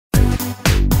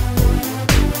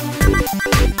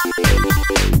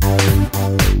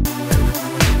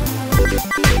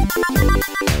Howdy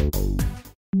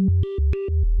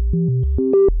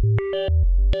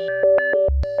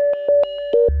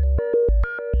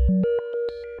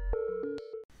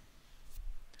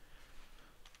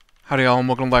y'all, and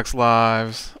welcome to Black's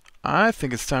Lives. I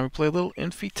think it's time to play a little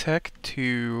Infi-Tech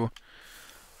 2.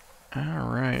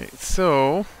 Alright,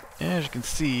 so, as you can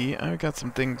see, I've got some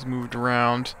things moved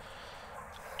around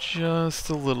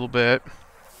just a little bit.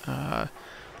 I've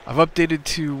updated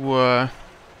to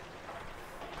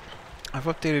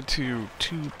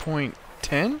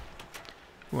 2.10.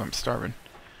 Ooh, I'm starving.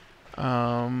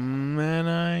 And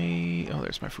oh,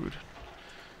 there's my food.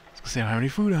 I was gonna say I don't have any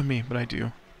food on me, but I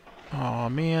do. Oh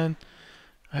man,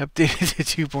 I updated to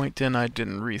 2.10. I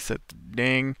didn't reset the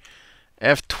dang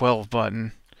F12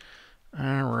 button.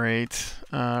 Alright,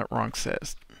 wrong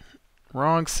set.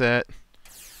 Wrong set.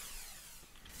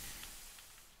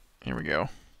 Here we go.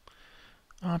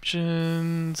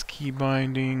 Options, key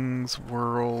bindings,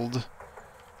 world,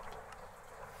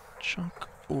 chunk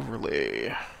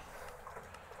overlay.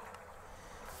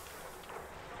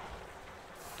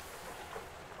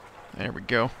 There we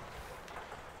go.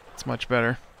 It's much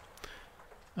better.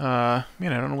 Man, I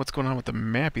don't know what's going on with the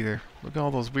map either. Look at all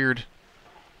those weird...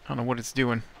 I don't know what it's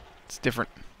doing. It's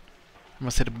different. I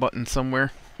must hit a button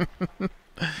somewhere.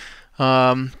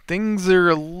 Things are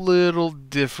a little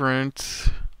different.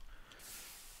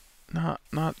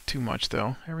 Not too much,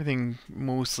 though. Everything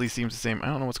mostly seems the same. I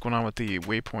don't know what's going on with the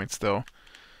waypoints, though.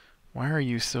 Why are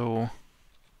you so...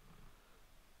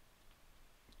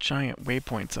 giant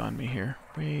waypoints on me here?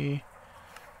 Waypoints?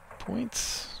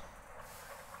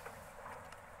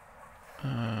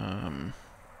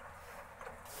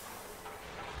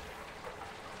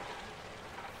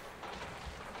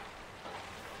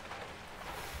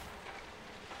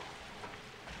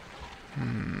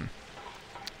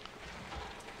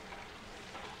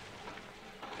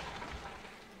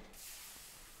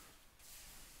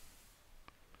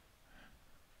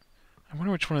 I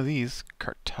wonder which one of these.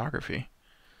 Cartography.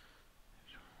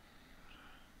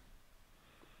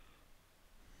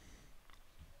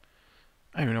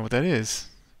 I don't even know what that is.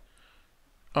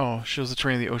 Oh, shows the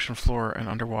terrain of the ocean floor and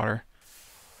underwater.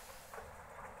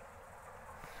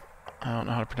 I don't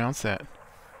know how to pronounce that.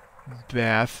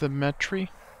 Bathymetry?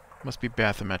 Must be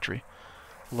bathymetry.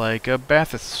 Like a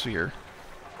bathysphere.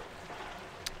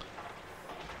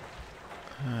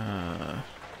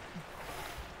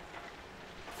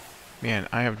 Man,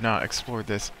 I have not explored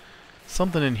this.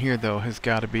 Something in here, though, has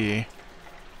got to be...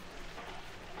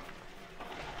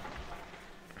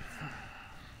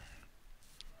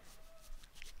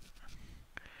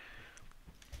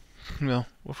 Well,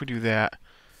 what if we do that?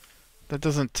 That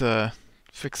doesn't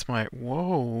fix my...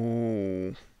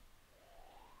 Whoa!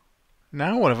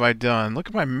 Now what have I done? Look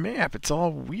at my map. It's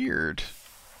all weird.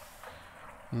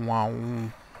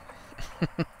 Wow.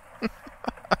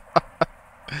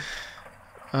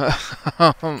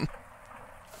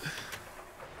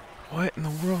 What in the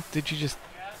world did you just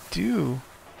do?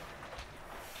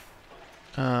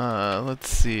 Let's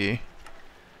see.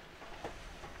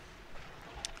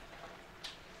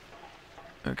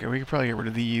 Okay, we could probably get rid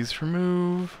of these.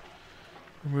 Remove.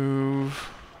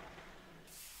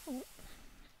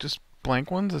 Just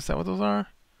blank ones? Is that what those are?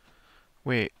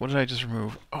 Wait, what did I just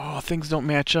remove? Oh, things don't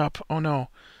match up. Oh no.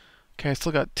 Okay, I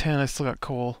still got 10. I still got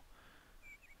coal.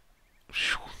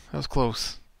 That was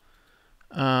close.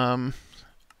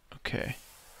 Okay.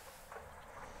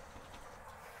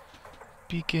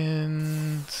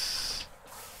 Beacons.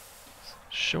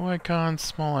 Show icon,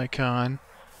 small icon.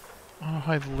 Auto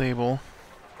hide label.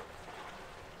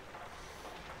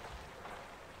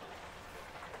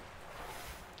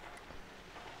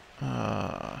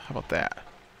 How about that?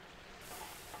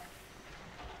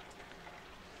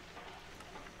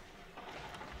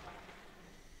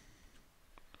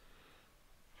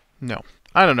 No.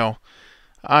 I don't know.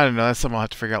 That's something I'll have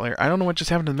to figure out later. I don't know what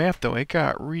just happened to the map, though. It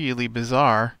got really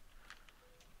bizarre.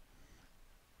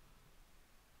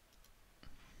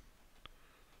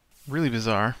 Really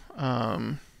bizarre.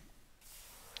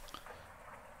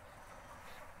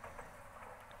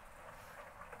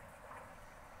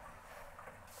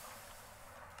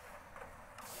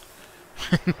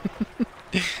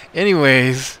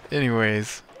 Anyways.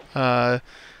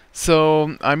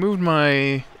 So I moved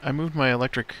my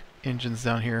electric engines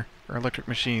down here, or electric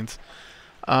machines,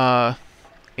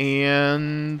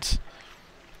 and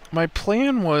my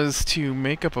plan was to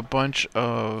make up a bunch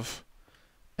of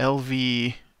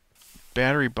LV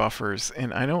battery buffers,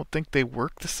 and I don't think they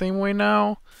work the same way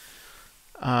now,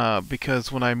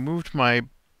 because when I moved my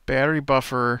battery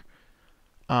buffer,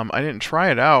 I didn't try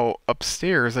it out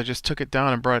upstairs. I just took it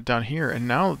down and brought it down here, and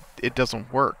now it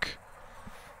doesn't work.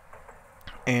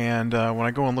 And when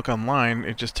I go and look online,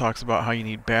 it just talks about how you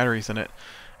need batteries in it.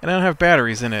 And I don't have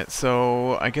batteries in it,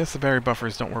 so I guess the battery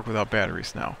buffers don't work without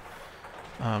batteries now.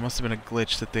 Must have been a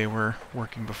glitch that they were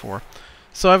working before.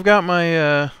 So I've got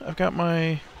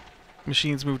my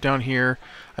machines moved down here.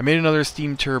 I made another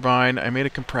steam turbine. I made a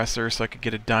compressor so I could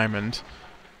get a diamond,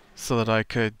 so that I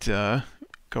could go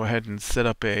ahead and set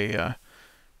up a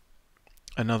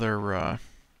another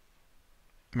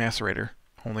macerator,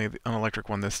 only an electric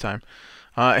one this time.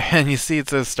 And you see it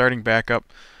says starting backup.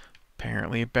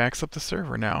 Apparently it backs up the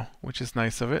server now, which is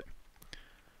nice of it.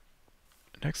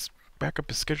 Next backup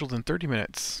is scheduled in 30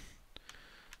 minutes.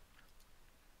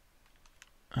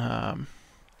 Yeah,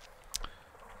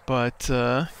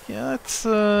 that's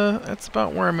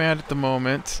about where I'm at the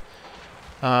moment.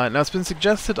 Now it's been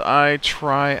suggested I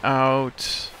try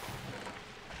out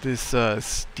this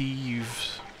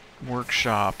Steve's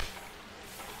workshop.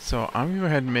 So I'm going to go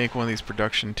ahead and make one of these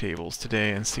production tables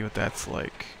today and see what that's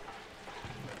like.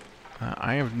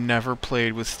 I have never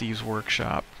played with Steve's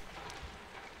workshop.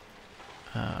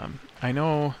 I don't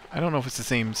know if it's the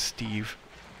same Steve.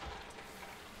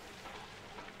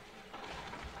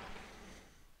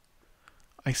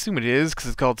 I assume it is because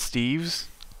it's called Steve's.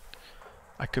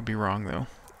 I could be wrong though.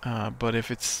 But if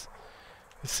it's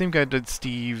the same guy did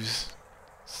Steve's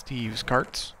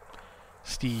Carts,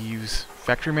 Steve's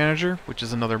Factory Manager, which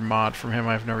is another mod from him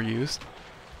I've never used.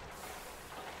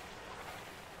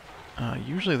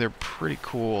 Usually they're pretty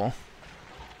cool.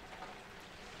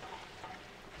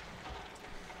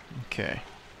 Okay.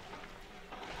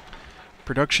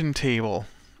 Production table.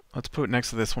 Let's put it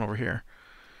next to this one over here.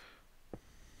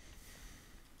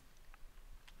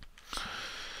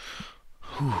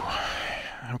 Whew.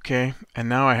 Okay, and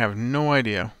now I have no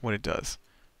idea what it does.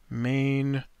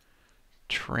 Main,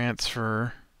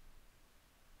 transfer,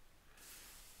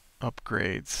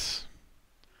 upgrades.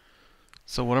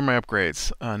 So what are my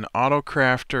upgrades? An auto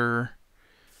crafter,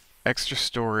 extra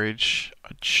storage,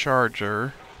 a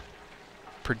charger,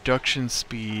 production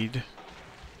speed,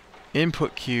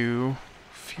 input queue,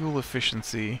 fuel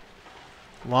efficiency,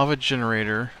 lava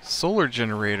generator, solar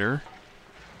generator,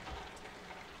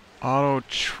 auto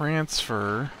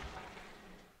transfer,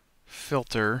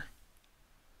 filter,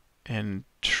 and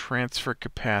transfer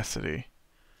capacity.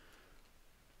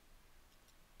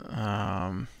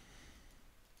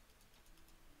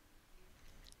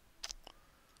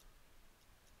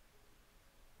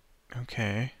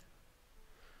 Okay.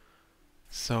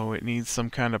 So it needs some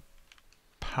kind of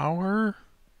power.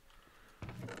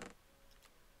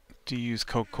 Do you use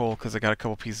coke coal? Because I got a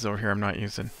couple pieces over here I'm not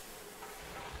using.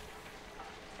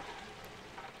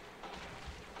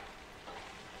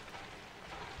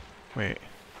 Wait.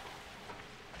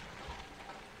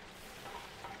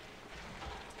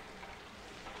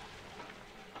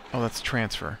 Oh, that's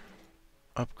transfer.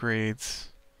 Upgrades.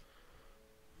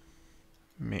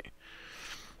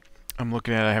 I'm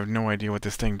looking at it, I have no idea what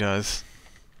this thing does.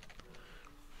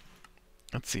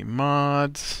 Let's see,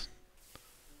 mods.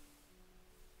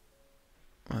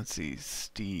 Let's see,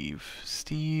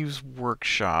 Steve's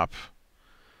workshop.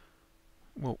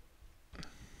 Well,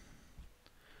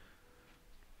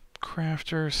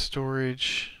 crafter,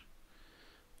 storage.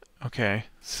 Okay,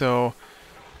 so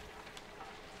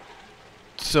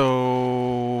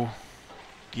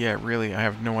yeah, really, I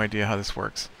have no idea how this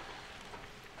works.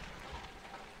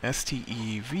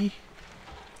 STEV.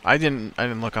 I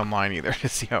didn't look online either to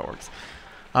see how it works.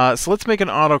 So let's make an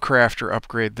auto crafter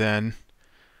upgrade then.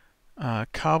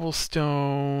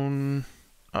 Cobblestone,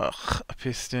 a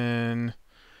piston,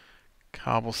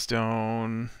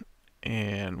 cobblestone,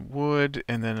 and wood,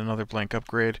 and then another blank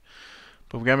upgrade.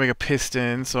 But we gotta make a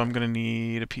piston, so I'm gonna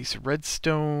need a piece of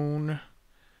redstone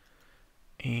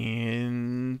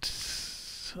and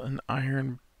an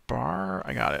iron bar.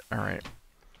 I got it. All right.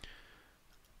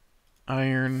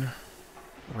 Iron,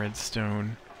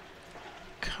 redstone,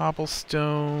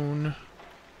 cobblestone,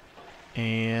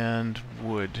 and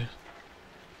wood.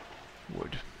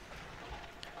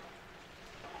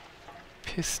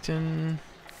 Piston,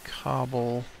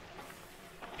 cobble,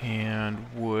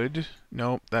 and wood.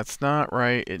 Nope, that's not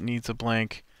right. It needs a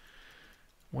blank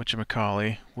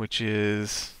whatchamacallit, which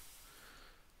is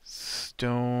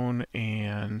stone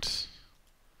and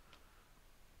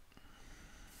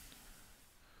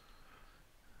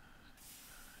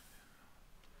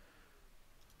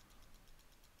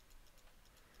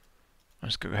I'll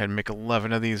just go ahead and make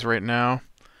 11 of these right now.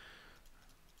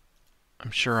 I'm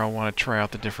sure I'll want to try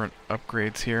out the different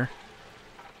upgrades here.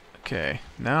 Okay,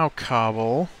 now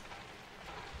cobble,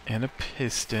 and a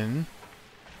piston,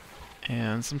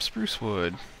 and some spruce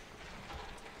wood.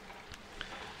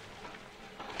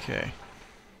 Okay.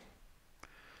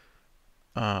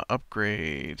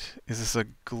 Upgrade. Is this a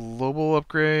global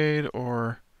upgrade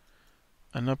or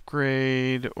an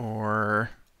upgrade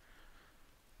or...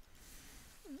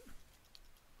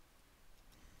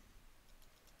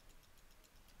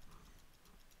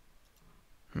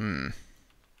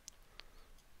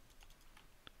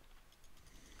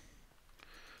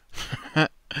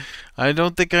 I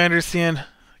don't think I understand.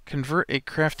 Convert a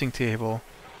crafting table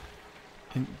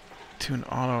into an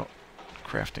auto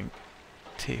crafting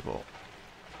table.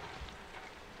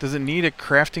 Does it need a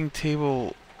crafting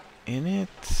table in it?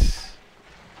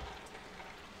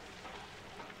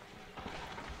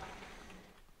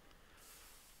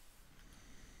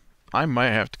 I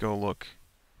might have to go look.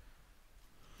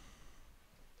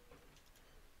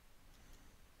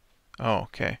 Oh,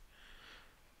 okay.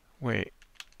 Wait,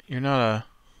 you're not a...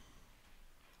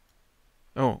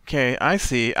 Okay, I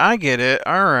see. I get it.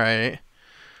 Alright.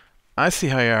 I see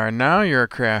how you are. Now you're a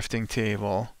crafting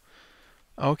table.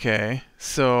 Okay,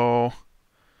 so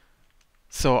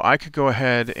I could go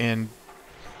ahead and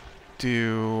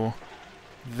do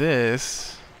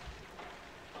this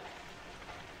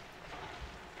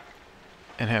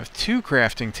and have 2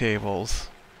 crafting tables.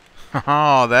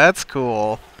 Oh, that's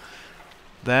cool.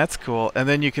 That's cool. And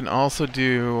then you can also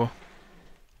do,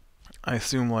 I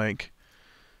assume, like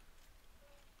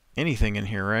anything in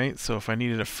here, right? So if I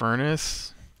needed a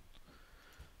furnace,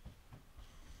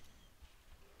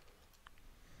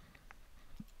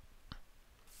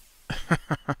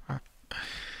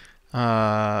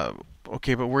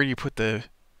 okay, but where do you put the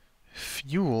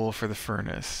fuel for the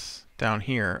furnace? Down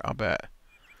here, I'll bet.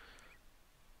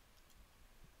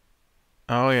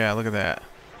 Oh yeah, look at that.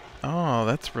 Oh,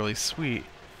 that's really sweet.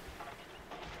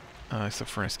 So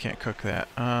furnace can't cook that.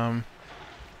 I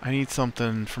need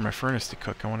something for my furnace to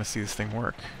cook. I want to see this thing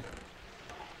work.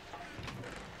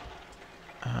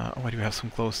 Oh, I do have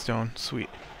some glowstone. Sweet.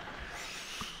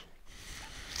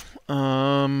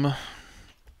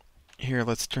 Here,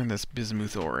 let's turn this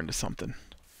bismuth ore into something.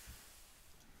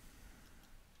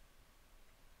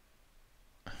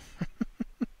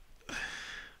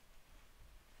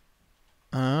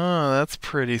 Oh, that's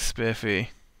pretty spiffy.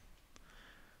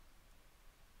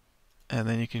 And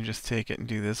then you can just take it and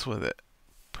do this with it.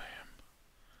 Bam.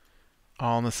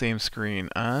 All on the same screen.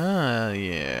 Ah,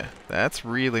 yeah. That's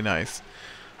really nice.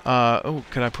 Oh,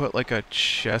 could I put like a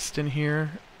chest in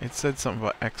here? It said something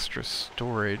about extra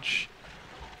storage.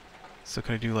 So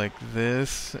could I do like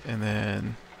this and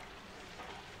then...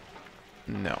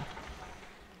 No.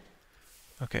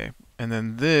 Okay. And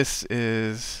then this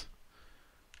is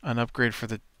an upgrade for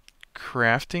the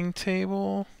crafting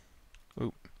table.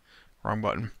 Oop. Wrong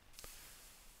button.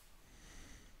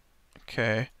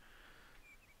 Okay.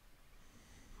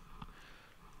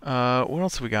 What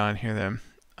else have we got on here then?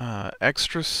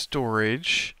 Extra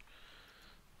storage,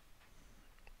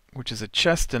 which is a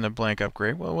chest and a blank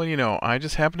upgrade. Well, what do you know? I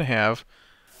just happen to have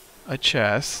a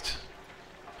chest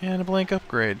and a blank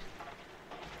upgrade.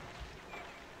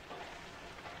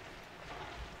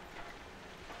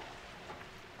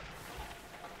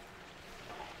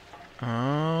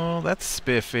 Oh, that's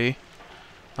spiffy.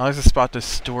 I like the spot to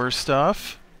store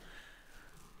stuff.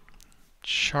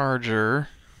 Charger.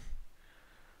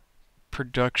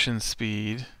 Production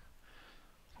speed.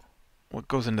 What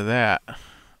goes into that?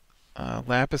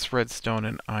 Lapis, redstone,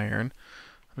 and iron.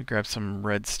 Let me grab some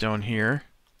redstone here.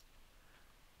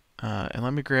 And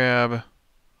let me grab...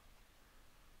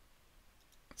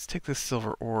 Let's take this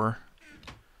silver ore.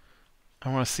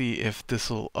 I want to see if this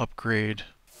will upgrade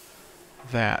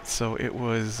that. So it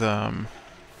was... Oh,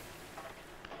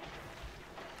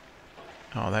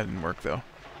 that didn't work though.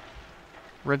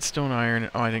 Redstone, iron...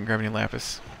 Oh, I didn't grab any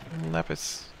lapis.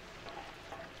 Lapis.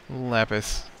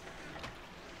 Lapis.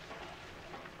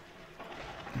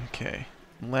 Okay.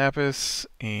 Lapis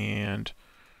and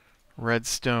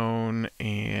redstone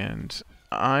and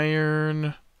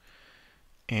iron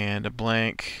and a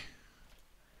blank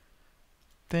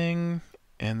thing.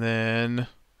 And then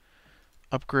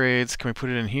upgrades. Can we put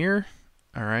it in here?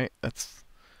 Alright, that's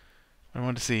what I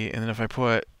wanted to see. And then if I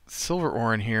put silver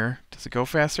ore in here, does it go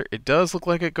faster? It does look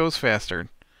like it goes faster.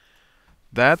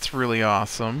 That's really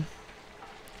awesome.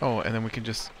 Oh, and then we can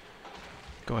just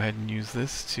go ahead and use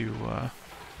this to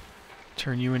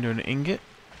turn you into an ingot.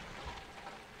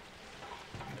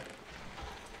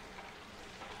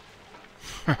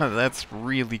 That's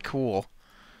really cool.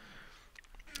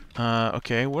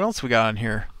 Okay, what else we got on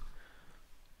here?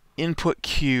 Input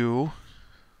Q.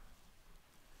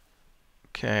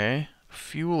 Okay,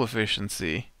 fuel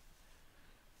efficiency.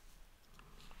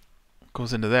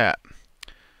 Goes into that.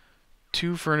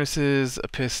 2 furnaces, a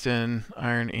piston,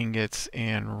 iron ingots,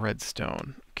 and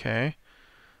redstone. Okay.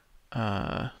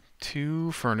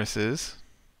 2 furnaces.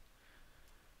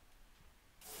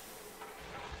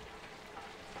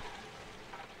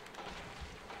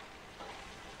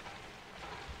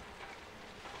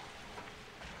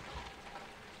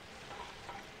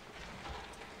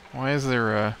 Why is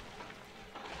there a...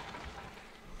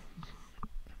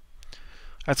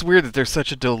 That's weird that there's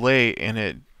such a delay in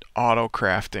it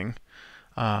auto-crafting.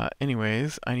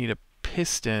 Anyways, I need a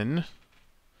piston.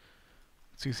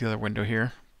 Let's use the other window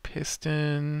here.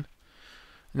 Piston.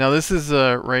 Now this is,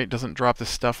 right, doesn't drop the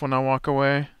stuff when I walk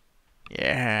away.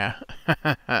 Yeah.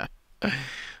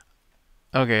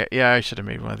 Okay, yeah, I should have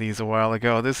made one of these a while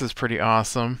ago. This is pretty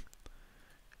awesome.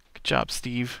 Good job,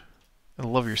 Steve. I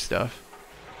love your stuff.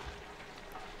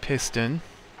 Piston.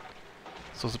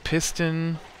 So it's a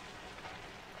piston,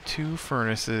 2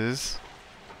 furnaces,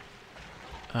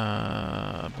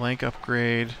 blank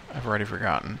upgrade. I've already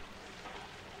forgotten.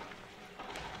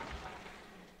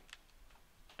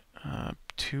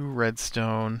 2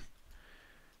 redstone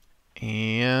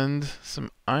and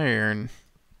some iron.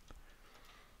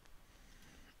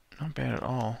 Not bad at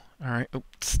all. All right.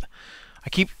 Oops. I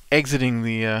keep exiting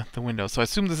the window, so I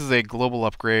assume this is a global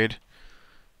upgrade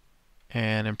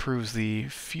and improves the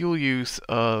fuel use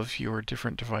of your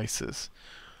different devices.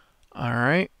 All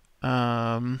right.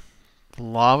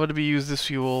 Lava to be used as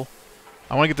fuel.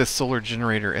 I want to get this solar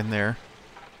generator in there.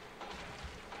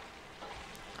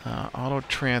 Auto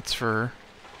transfer.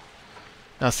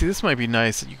 Now, see, this might be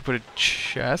nice. You could put a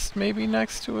chest maybe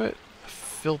next to it. A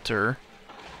filter.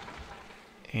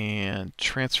 And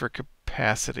transfer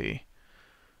capacity.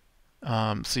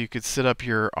 So you could set up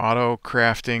your auto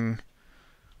crafting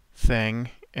thing,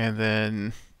 and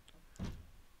then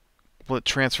will it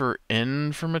transfer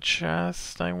in from a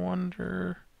chest, I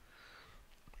wonder?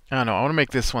 I don't know. I want to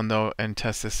make this one, though, and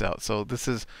test this out. So this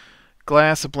is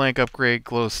glass, a blank upgrade,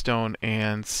 glowstone,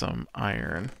 and some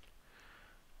iron.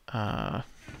 How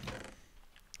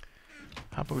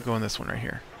about we go in this one right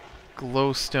here?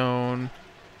 Glowstone,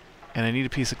 and I need a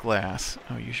piece of glass.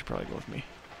 Oh, you should probably go with me.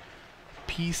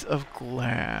 Piece of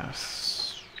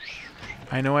glass.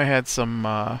 I know I had some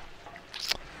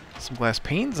glass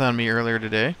panes on me earlier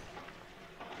today.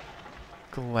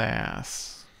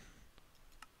 Glass.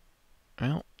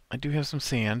 Well, I do have some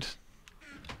sand.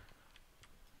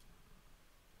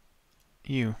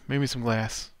 Maybe some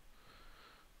glass.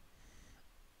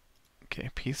 Okay,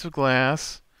 piece of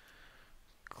glass,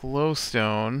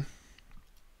 glowstone,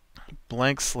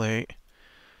 blank slate,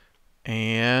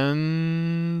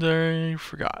 and I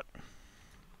forgot.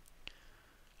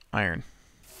 Iron.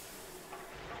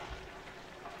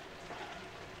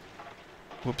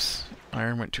 Whoops,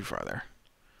 iron went too far there.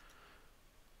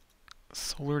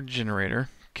 Solar generator,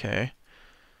 okay.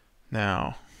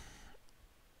 Now,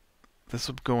 this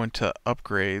will go into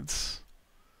upgrades.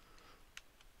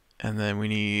 And then we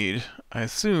need, I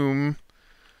assume,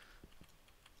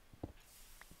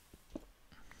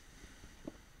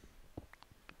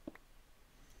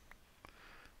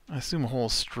 a hole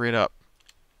straight up.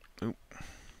 Oop.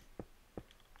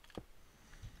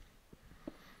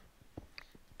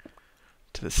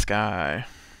 To the sky.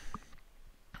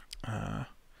 Where's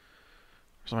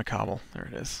my cobble? There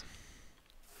it is.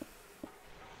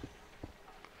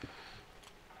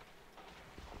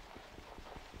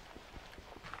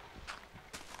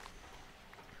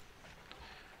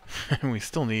 And we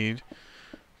still need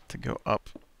to go up.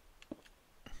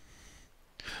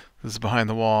 This is behind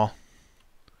the wall.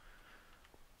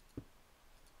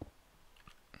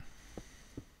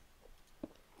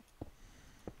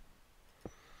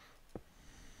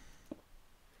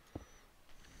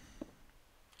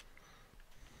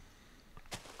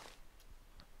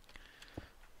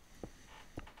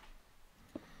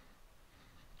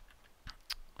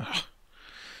 Ugh.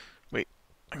 Wait,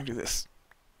 I can do this.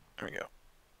 There we go.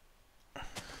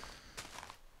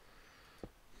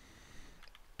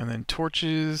 And then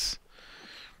torches.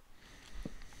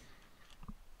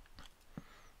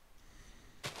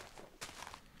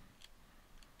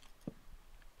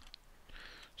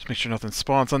 Just make sure nothing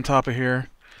spawns on top of here.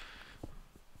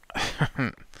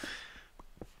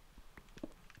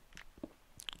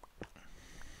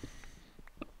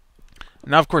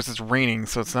 Now, of course, it's raining,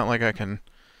 so it's not like I can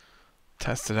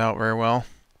test it out very well.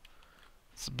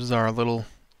 It's a bizarre little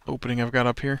opening I've got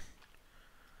up here.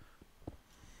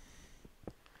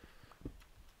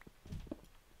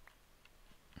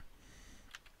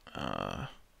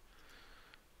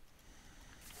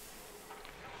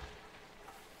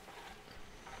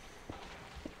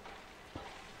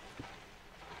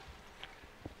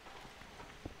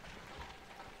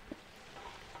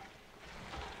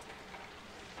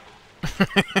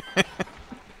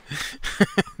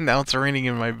 Now it's raining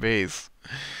in my base.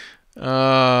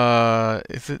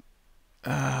 Is it?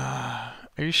 Are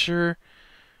you sure?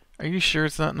 Are you sure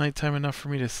it's not nighttime enough for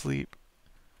me to sleep?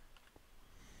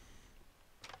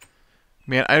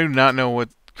 Man, I do not know what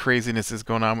craziness is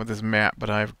going on with this map, but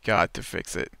I've got to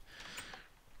fix it.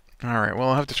 Alright, well,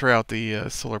 I'll have to try out the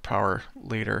solar power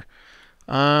later.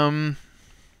 Okay,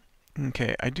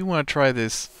 I do want to try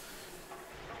this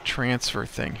transfer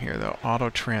thing here, though. Auto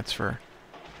transfer.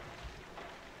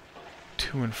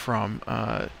 To and from.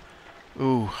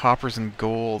 Ooh, hoppers and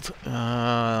gold.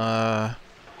 I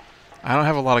don't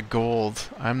have a lot of gold.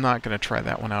 I'm not going to try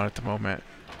that one out at the moment.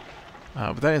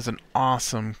 But that is an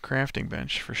awesome crafting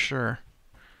bench, for sure.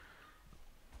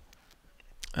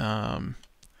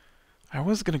 I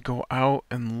was going to go out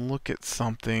and look at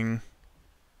something,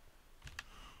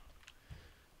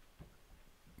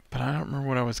 but I don't remember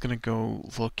what I was going to go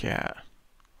look at.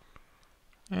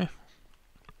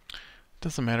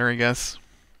 Doesn't matter, I guess.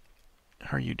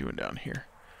 How are you doing down here?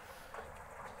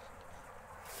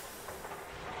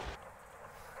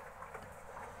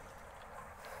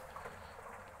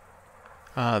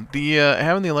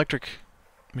 Having the electric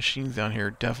machines down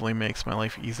here definitely makes my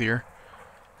life easier.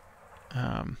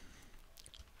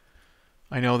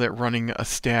 I know that running a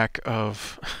stack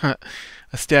of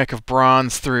a stack of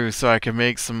bronze through so I could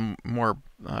make some more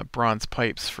bronze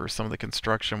pipes for some of the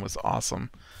construction was awesome.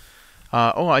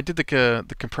 Oh, I did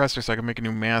the compressor so I could make a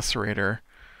new macerator.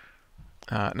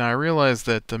 Now I realize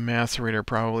that the macerator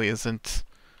probably isn't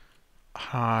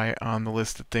high on the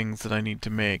list of things that I need to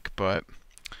make, but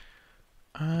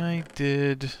I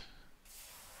did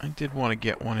want to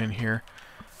get one in here.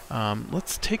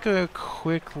 Let's take a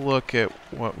quick look at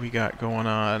what we got going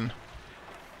on.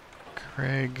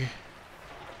 Craig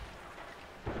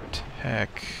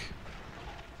Tech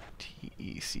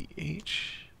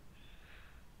T-E-C-H.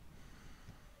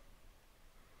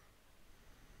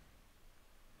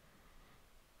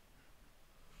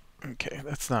 Okay,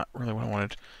 that's not really what I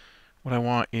wanted. What I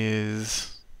want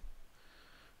is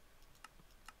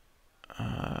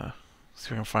see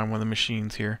if I can find one of the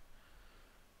machines here.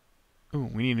 Ooh,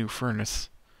 we need a new furnace.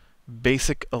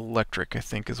 Basic electric, I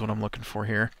think, is what I'm looking for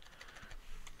here.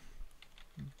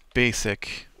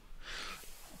 Basic.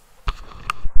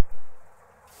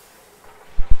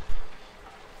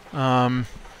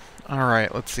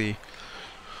 Alright, let's see.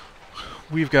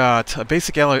 We've got a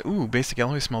basic alloy. Ooh, basic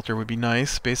alloy smelter would be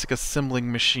nice. Basic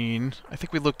assembling machine. I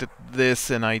think we looked at this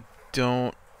and I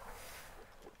don't...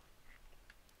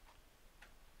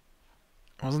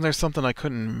 Wasn't there something I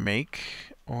couldn't make?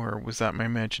 Or was that my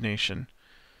imagination?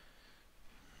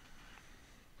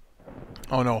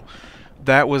 Oh no.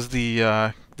 That was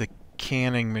the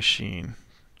canning machine.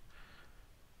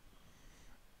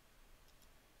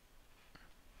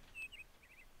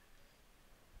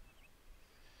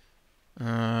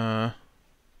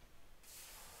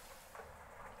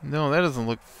 No, that doesn't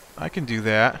look... I can do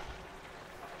that.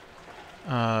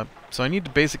 So I need the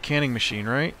basic canning machine,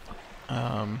 right?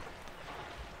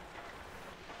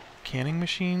 Canning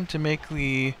machine to make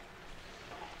the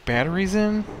batteries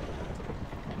in?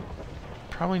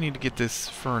 Probably need to get this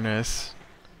furnace.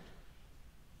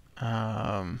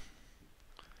 Extruder,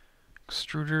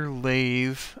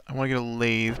 lathe. I want to get a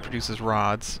lathe, produces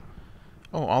rods.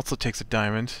 Oh, also takes a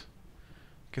diamond.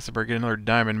 Guess I better get another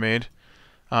diamond made.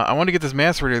 I want to get this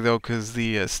macerator though, because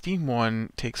the steam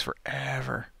one takes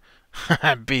forever.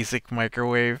 Basic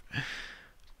microwave.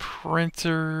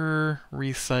 Printer,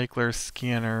 recycler,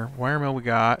 scanner. Wire mill we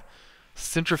got.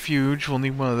 Centrifuge, we'll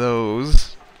need one of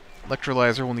those.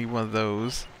 Electrolyzer, we'll need one of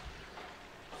those.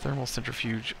 Thermal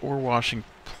centrifuge, ore washing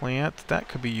plant. That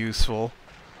could be useful.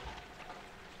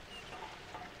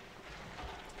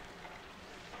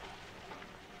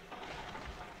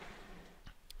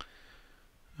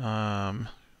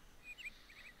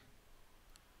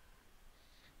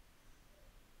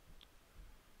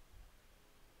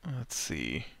 Let's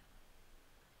see.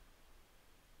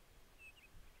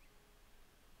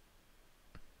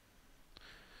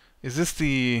 Is this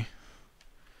the...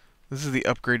 This is the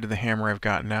upgrade to the hammer I've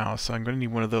got now, so I'm going to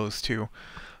need one of those too.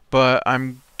 But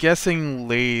I'm guessing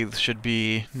lathe should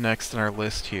be next on our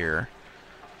list here.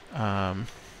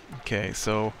 Okay,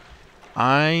 so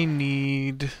I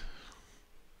need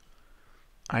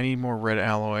more red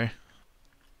alloy.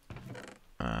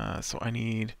 So I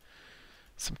need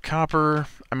some copper.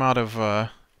 I'm out of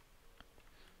red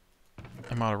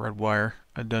wire.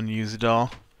 I done used it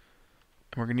all.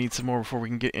 And we're gonna need some more before we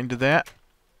can get into that.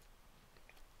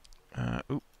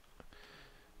 Oop.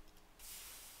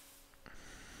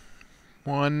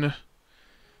 One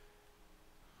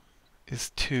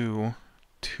is two.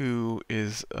 Two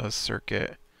is a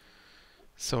circuit.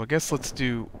 So I guess let's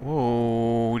do...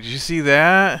 Whoa, did you see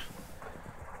that?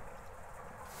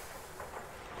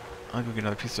 I'll go get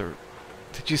another piece of...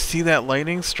 Did you see that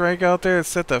lightning strike out there that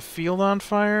set the field on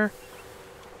fire?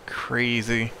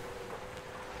 Crazy.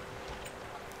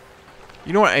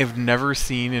 You know what I've never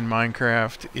seen in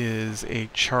Minecraft is a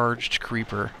charged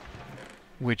creeper,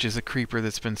 which is a creeper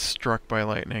that's been struck by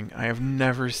lightning. I have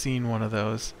never seen one of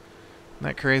those. Isn't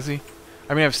that crazy?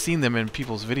 I mean, I've seen them in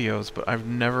people's videos, but I've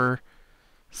never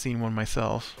seen one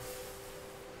myself.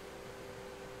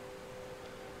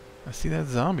 I see that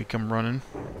zombie come running.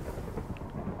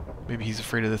 Maybe he's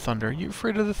afraid of the thunder. Are you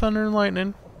afraid of the thunder and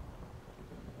lightning?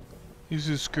 He's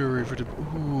just scary for the...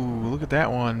 Ooh, look at that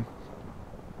one.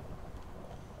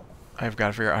 I've got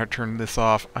to figure out how to turn this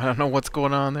off. I don't know what's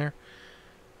going on there.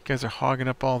 You guys are hogging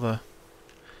up all the...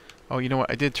 Oh, you know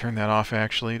what? I did turn that off,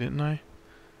 actually, didn't I?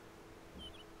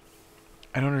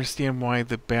 I don't understand why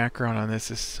the background on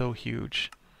this is so huge.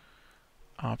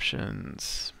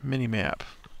 Options. Minimap.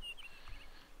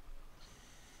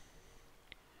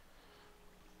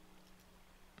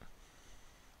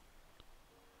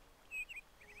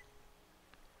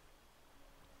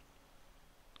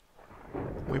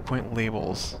 Waypoint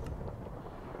labels.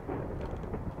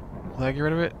 Will I get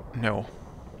rid of it? No.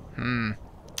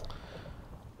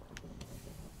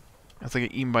 That's like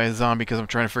get eaten by a zombie because I'm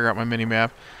trying to figure out my minimap.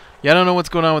 Yeah, I don't know what's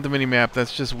going on with the minimap.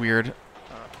 That's just weird.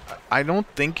 I don't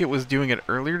think it was doing it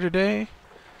earlier today,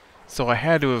 so I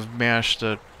had to have mashed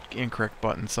the incorrect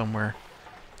button somewhere.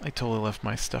 I totally left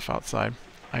my stuff outside.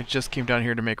 I just came down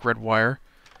here to make red wire.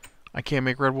 I can't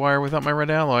make red wire without my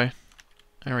red alloy.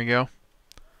 There we go.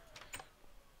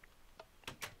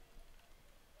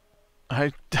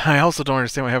 I also don't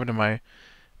understand what happened to my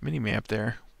minimap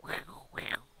there.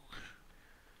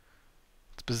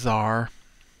 It's bizarre.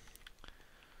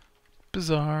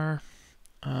 Bizarre.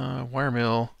 Wire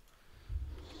mill.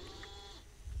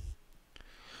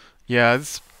 Yeah,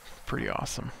 it's pretty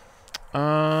awesome.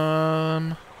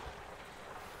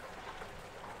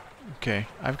 Okay,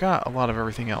 I've got a lot of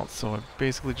everything else, so I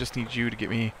basically just need you to get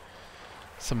me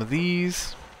some of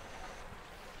these,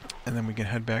 and then we can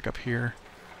head back up here.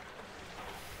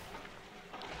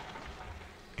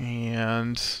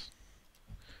 And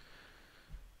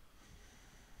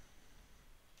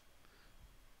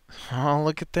oh,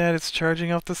 look at that, it's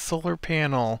charging off the solar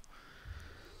panel.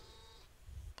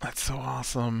 That's so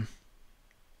awesome.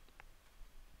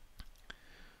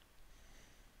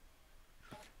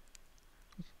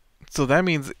 So that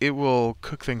means it will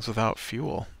cook things without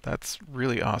fuel. That's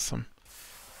really awesome.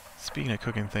 Speaking of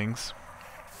cooking things.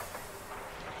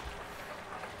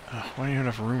 Why don't you have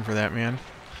enough room for that, man?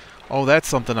 Oh, that's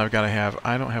something I've got to have.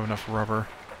 I don't have enough rubber.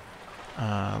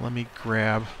 Let me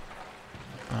grab...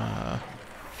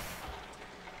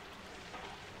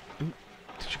 Ooh,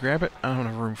 did you grab it? I don't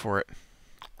have room for it.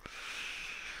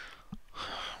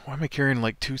 Why am I carrying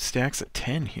like 2 stacks at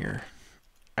 10 here?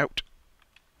 Out.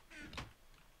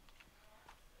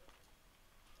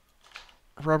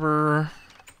 Rubber.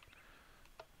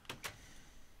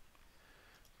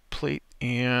 Plate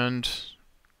and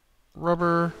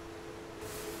rubber.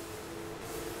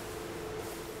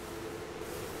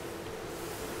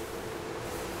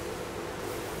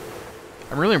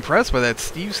 I'm really impressed by that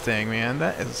Steve's thing, man.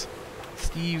 That is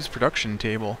Steve's production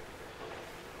table.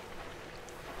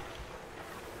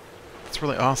 It's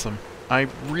really awesome. I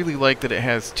really like that it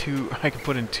has 2, I can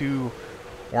put in 2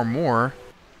 or more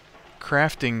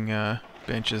crafting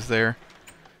benches there.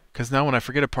 Because now when I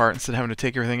forget a part, instead of having to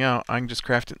take everything out, I can just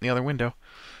craft it in the other window.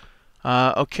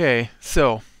 Okay,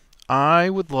 so I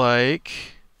would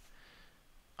like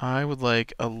a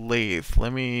lathe.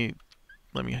 Let me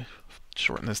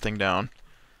shorten this thing down.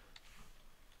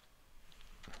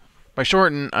 By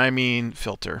shorten, I mean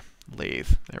filter.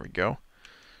 Lathe. There we go.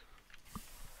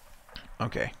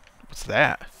 Okay. What's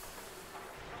that?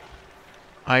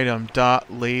 Item dot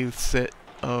lathe set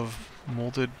of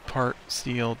molded part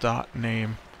steel dot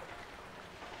name.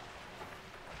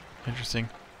 Interesting.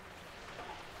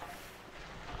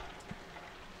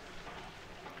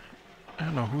 I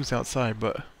don't know who's outside,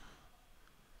 but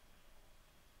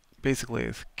basically,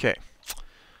 okay.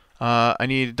 I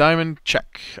need a diamond,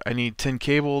 check. I need tin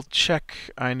cable, check.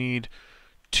 I need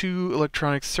 2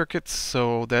 electronic circuits,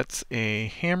 so that's a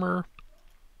hammer.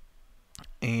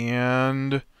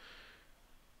 And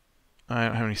I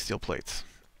don't have any steel plates.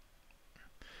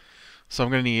 So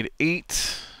I'm going to need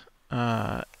 8,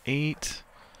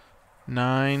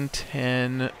 9,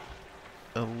 10,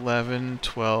 11,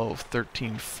 12,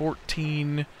 13,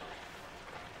 14.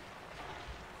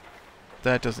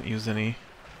 That doesn't use any.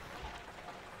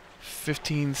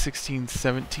 15, 16,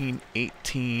 17,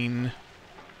 18.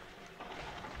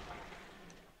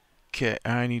 Okay,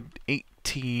 I need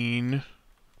 18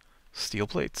 steel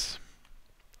plates.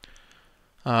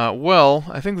 Well,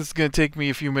 I think this is going to take me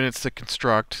a few minutes to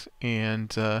construct,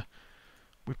 and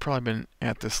we've probably been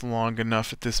at this long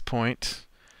enough at this point.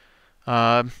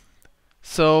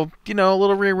 So, you know, a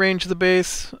little rearrange of the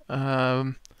base,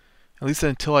 at least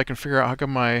until I can figure out how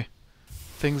come my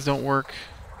things don't work.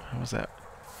 How was that?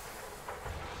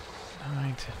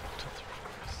 9, 10, 12,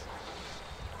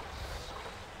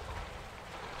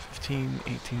 13,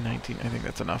 15, 18, 19. I think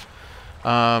that's enough.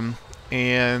 I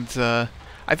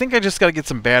think I just got to get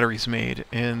some batteries made,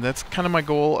 and that's kind of my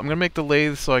goal. I'm going to make the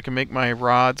lathe so I can make my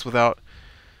rods without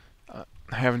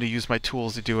having to use my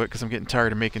tools to do it, because I'm getting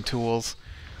tired of making tools.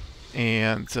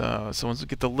 And so once we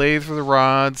get the lathe for the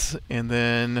rods, and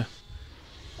then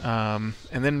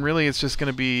really it's just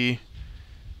going to be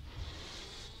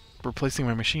replacing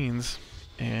my machines.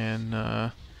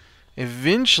 And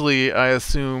eventually, I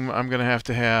assume I'm going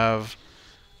to have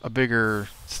a bigger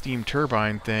steam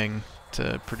turbine thing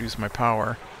to produce my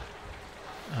power.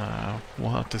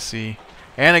 We'll have to see.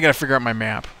 And I gotta figure out my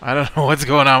map. I don't know what's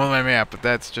going on with my map, but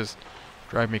that's just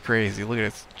driving me crazy. Look at it,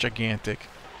 it's gigantic.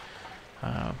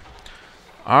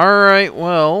 Alright,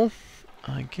 well,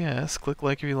 I guess click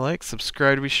like if you like,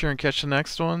 subscribe to be sure and catch the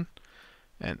next one,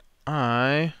 and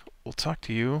I will talk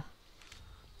to you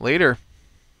later.